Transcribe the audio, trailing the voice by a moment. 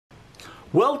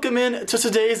Welcome in to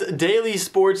today's Daily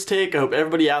Sports Take. I hope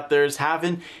everybody out there is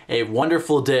having a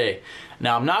wonderful day.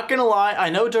 Now, I'm not going to lie, I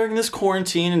know during this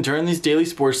quarantine and during these Daily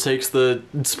Sports Takes, the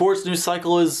sports news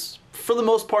cycle has, for the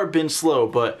most part, been slow,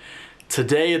 but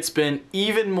today it's been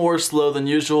even more slow than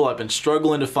usual. I've been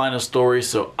struggling to find a story,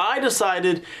 so I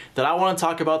decided that I want to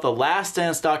talk about the Last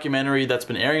Dance documentary that's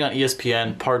been airing on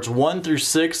ESPN, parts 1 through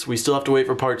 6. We still have to wait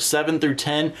for parts 7 through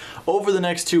 10 over the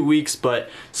next 2 weeks, but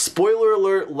spoiler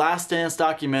alert, Last Dance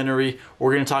documentary,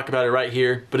 we're going to talk about it right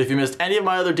here. But if you missed any of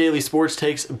my other daily sports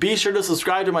takes, be sure to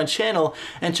subscribe to my channel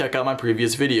and check out my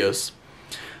previous videos.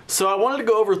 So I wanted to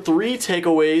go over 3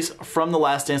 takeaways from the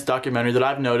Last Dance documentary that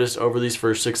I've noticed over these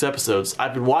first 6 episodes.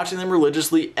 I've been watching them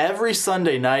religiously every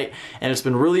Sunday night, and it's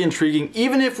been really intriguing.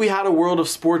 Even if we had a world of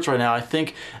sports right now, I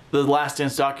think the Last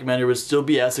Dance documentary would still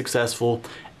be as successful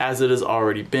as it has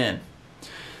already been.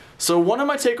 So one of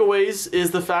my takeaways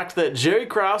is the fact that Jerry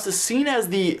Krause is seen as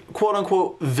the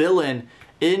quote-unquote villain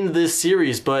in this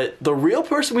series, but the real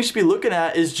person we should be looking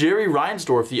at is Jerry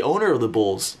Reinsdorf, the owner of the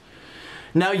Bulls.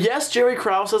 Now, yes, Jerry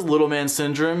Krause has little man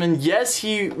syndrome, and yes,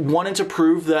 he wanted to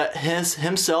prove that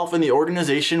himself and the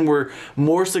organization were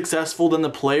more successful than the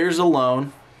players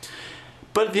alone.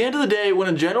 But at the end of the day, when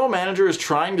a general manager is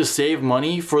trying to save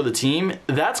money for the team,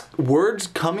 that's words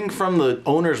coming from the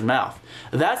owner's mouth.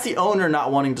 That's the owner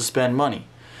not wanting to spend money.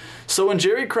 So when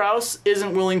Jerry Krause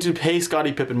isn't willing to pay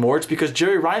Scottie Pippen more, it's because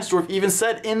Jerry Reinsdorf even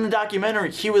said in the documentary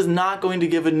he was not going to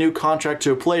give a new contract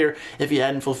to a player if he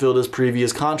hadn't fulfilled his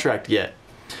previous contract yet.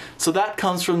 So that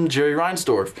comes from Jerry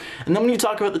Reinsdorf. And then when you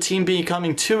talk about the team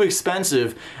becoming too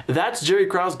expensive, that's Jerry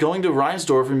Krause going to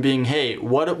Reinsdorf and being, hey,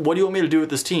 what do you want me to do with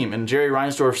this team? And Jerry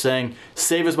Reinsdorf saying,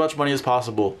 save as much money as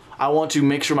possible. I want to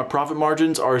make sure my profit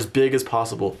margins are as big as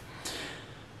possible.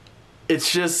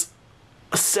 It's just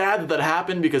sad that that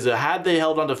happened, because had they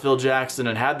held on to Phil Jackson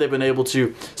and had they been able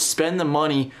to spend the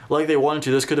money like they wanted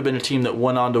to, this could have been a team that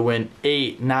went on to win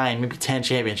 8, 9, maybe 10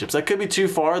 championships. That could be too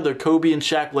far. The Kobe and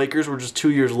Shaq Lakers were just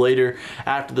 2 years later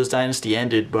after this dynasty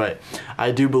ended, but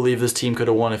I do believe this team could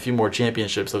have won a few more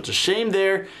championships. So it's a shame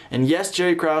there. And yes,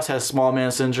 Jerry Krause has small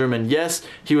man syndrome, and yes,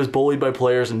 he was bullied by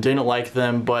players and didn't like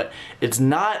them, but it's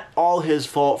not all his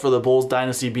fault for the Bulls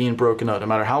dynasty being broken up. No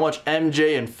matter how much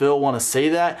MJ and Phil want to say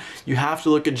that, you have to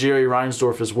look at Jerry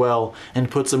Reinsdorf as well and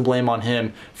put some blame on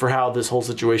him for how this whole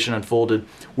situation unfolded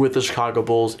with the Chicago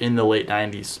Bulls in the late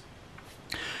 90s.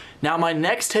 Now, my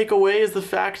next takeaway is the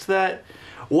fact that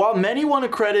while many want to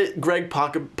credit Greg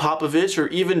Popovich or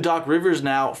even Doc Rivers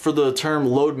now for the term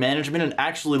load management and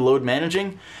actually load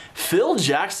managing, Phil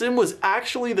Jackson was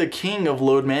actually the king of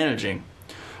load managing.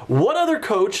 What other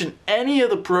coach in any of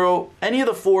the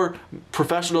 4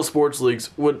 professional sports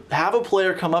leagues would have a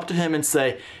player come up to him and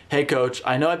say, hey coach,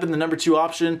 I know I've been the number 2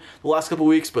 option the last couple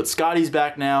weeks, but Scotty's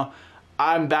back now.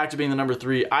 I'm back to being the number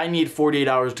 3. I need 48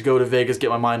 hours to go to Vegas,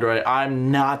 get my mind right.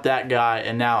 I'm not that guy,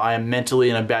 and now I am mentally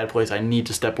in a bad place. I need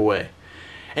to step away.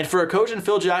 And for a coach in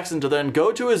Phil Jackson to then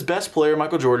go to his best player,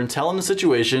 Michael Jordan, tell him the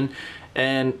situation,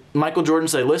 and Michael Jordan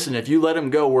say, listen, if you let him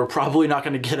go, we're probably not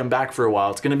going to get him back for a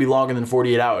while. It's going to be longer than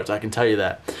 48 hours, I can tell you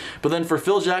that. But then for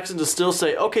Phil Jackson to still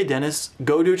say, okay, Dennis,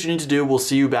 go do what you need to do. We'll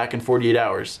see you back in 48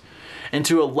 hours. And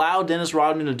to allow Dennis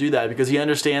Rodman to do that, because he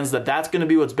understands that that's going to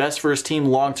be what's best for his team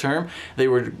long term. They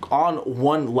were on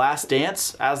one last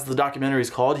dance, as the documentary is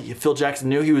called. Phil Jackson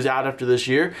knew he was out after this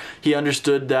year. He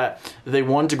understood that they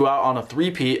wanted to go out on a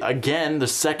three-peat, again, the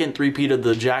second three-peat of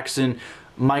the Jackson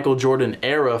Michael Jordan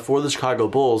era for the Chicago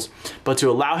Bulls, but to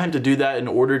allow him to do that in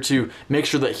order to make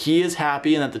sure that he is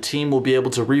happy and that the team will be able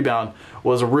to rebound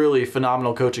was a really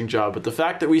phenomenal coaching job. But the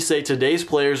fact that we say today's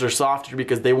players are softer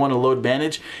because they want to load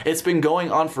manage, it's been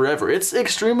going on forever. It's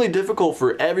extremely difficult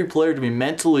for every player to be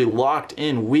mentally locked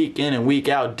in and week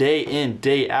out, day in,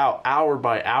 day out, hour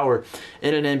by hour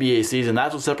in an NBA season.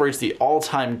 That's what separates the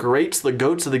all-time greats, the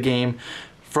GOATs of the game,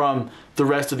 from the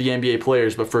rest of the NBA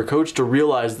players. But for a coach to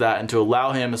realize that and to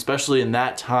allow him, especially in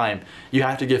that time, you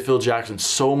have to give Phil Jackson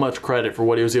so much credit for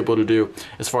what he was able to do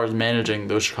as far as managing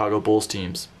those Chicago Bulls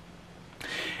teams.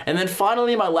 And then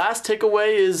finally, my last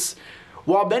takeaway is,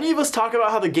 while many of us talk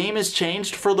about how the game has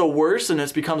changed for the worse and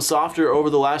it's become softer over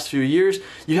the last few years,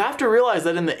 you have to realize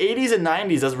that in the 80s and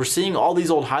 90s, as we're seeing all these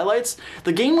old highlights,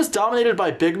 the game was dominated by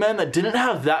big men that didn't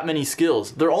have that many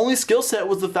skills. Their only skill set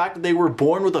was the fact that they were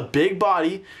born with a big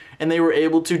body and they were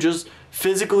able to just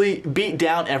physically beat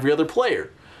down every other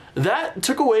player. that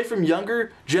took away from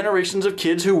younger generations of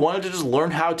kids who wanted to just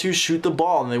learn how to shoot the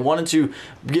ball and they wanted to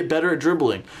get better at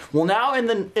dribbling. Well, now in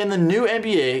the new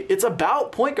NBA, it's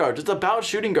about point guards. It's about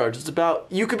shooting guards. It's about,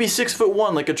 you could be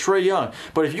 6'1" like a Trae Young,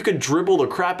 but if you could dribble the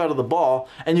crap out of the ball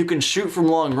and you can shoot from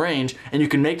long range and you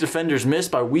can make defenders miss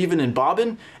by weaving and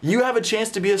bobbing, you have a chance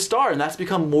to be a star, and that's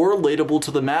become more relatable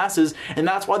to the masses, and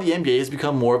that's why the NBA has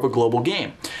become more of a global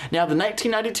game. Now, the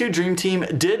 1992 Dream Team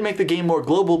did make the game more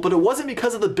global, but it wasn't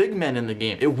because of the big men in the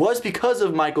game. It was because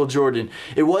of Michael Jordan.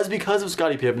 It was because of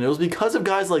Scottie Pippen. It was because of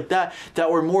guys like that that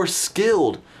were more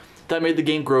skilled that made the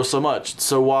game grow so much.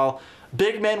 So while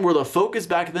big men were the focus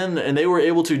back then and they were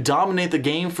able to dominate the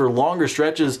game for longer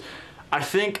stretches, I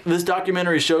think this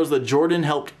documentary shows that Jordan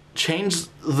helped change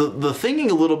the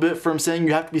thinking a little bit from saying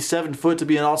you have to be 7 foot to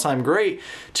be an all-time great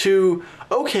to,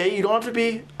 okay, you don't have to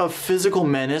be a physical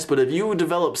menace, but if you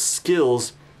develop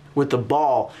skills with the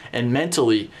ball and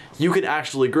mentally, you can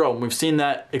actually grow. And we've seen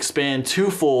that expand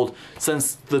twofold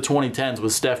since the 2010s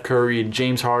with Steph Curry and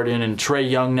James Harden and Trae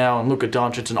Young now and Luka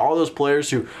Doncic and all those players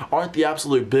who aren't the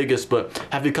absolute biggest but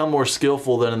have become more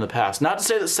skillful than in the past. Not to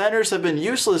say that centers have been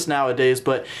useless nowadays,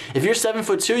 but if you're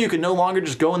 7'2", you can no longer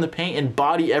just go in the paint and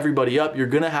body everybody up. You're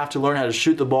going to have to learn how to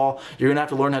shoot the ball. You're going to have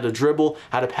to learn how to dribble,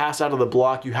 how to pass out of the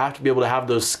block. You have to be able to have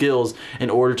those skills in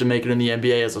order to make it in the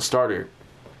NBA as a starter.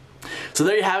 So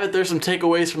there you have it. There's some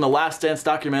takeaways from the Last Dance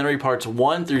documentary parts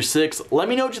 1 through 6. Let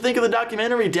me know what you think of the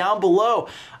documentary down below.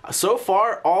 So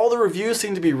far, all the reviews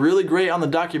seem to be really great on the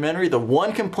documentary. The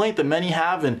one complaint that many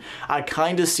have, and I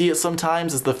kind of see it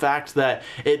sometimes, is the fact that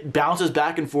it bounces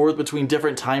back and forth between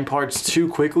different time parts too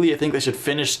quickly. I think they should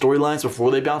finish storylines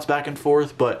before they bounce back and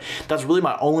forth, but that's really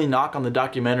my only knock on the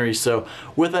documentary. So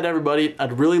with that, everybody,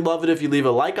 I'd really love it if you leave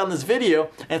a like on this video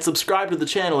and subscribe to the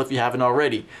channel if you haven't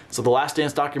already. So the Last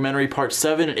Dance documentary parts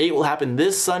 7 and 8 will happen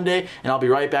this Sunday, and I'll be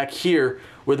right back here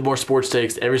with more sports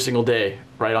takes every single day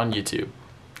right on YouTube.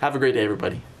 Have a great day,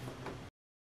 everybody.